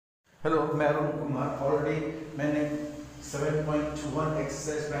Hello, मैं Arun Kumar. Already मैंने 7.1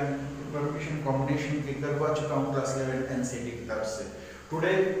 exercise plan permutation combination की करवा चुका हूँ क्लास 11 एनसीईआरटी की तरफ से।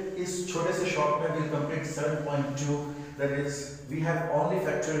 टुडे इस छोटे से शॉर्ट में will complete 7.2, that is we have only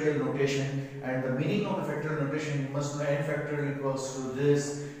factorial notation, and the meaning of the factorial notation you must know. N factorial equals to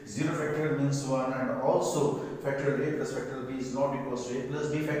this, 0 factorial means 1, and also factorial a plus factorial b is not equals to a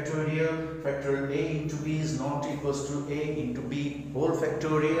plus b factorial. Factorial a into b is not equals to a into b whole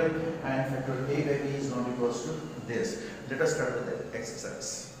factorial, and factorial a by b is not equals to this. Let us start with the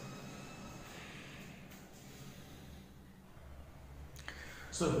exercise.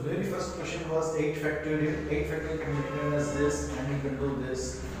 So very first question was 8 factorial. 8 factorial can be written as this, and you can do this.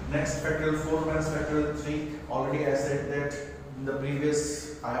 Next, factorial 4 minus factorial 3. Already I said that in the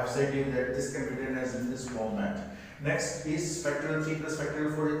previous, I have said you that this can be written as in this format. Next is factorial 3 plus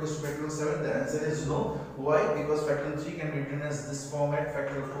factorial 4 equals to factorial 7. The answer is no. Why? Because factorial 3 can be written as this format,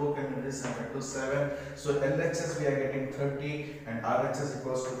 factorial 4 can be written as factorial 7. So LHS we are getting 30 and RHS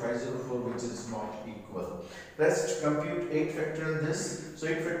equals to 504, which is not equal. Let's compute 8 factorial this. So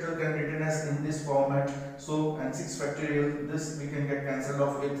 8 factorial can be written as in this format. So and 6 factorial this we can get cancelled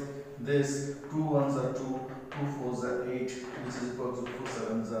off with this. 2 1s are 2, 2 4s are 8, which is equal to 4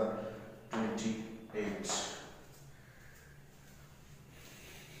 7s are 28.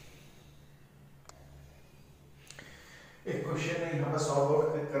 एक question है यहाँ पर solve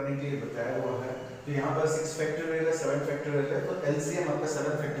out करने के लिए बताया हुआ है। तो यहाँ पर 6 फैक्टोरियल है, 7 फैक्टोरियल है, तो एलसीएम आपका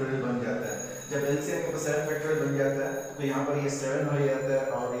 7 फैक्टोरियल बन जाता है। जब एलसीएम आपका 7 फैक्टोरियल बन जाता है तो यहाँ पर ये 7 हो जाता है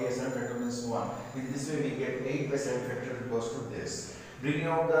और ये 7 factorial means 1. In this way we get 8 by 7 factorial equals to this. Bringing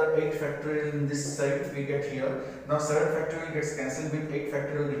out the 8 factorial in this side we get here. Now 7 factorial gets cancelled with 8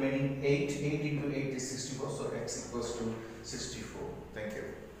 factorial remaining 8. 8 into 8 is 64, so x equals to 64. Thank you.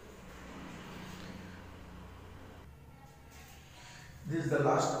 This is the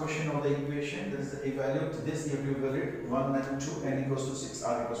last question of the equation. This is evaluate this, you have to evaluate 1 and 2, n equals to 6,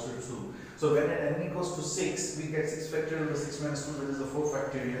 r equals to 2. So when n equals to 6, we get 6 factorial over 6 minus 2, that is the 4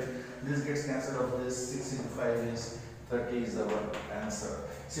 factorial. This gets cancelled off this, 6 into 5 is 30 is our answer.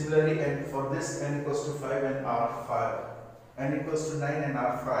 Similarly, and for this n equals to 5 and r5, n equals to 9 and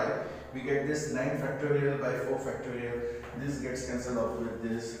r5, we get this 9 factorial by 4 factorial. This gets cancelled off with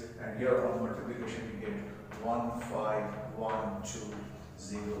this, and here on multiplication we get 1 5 1 2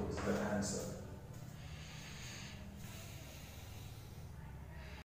 0 is the answer.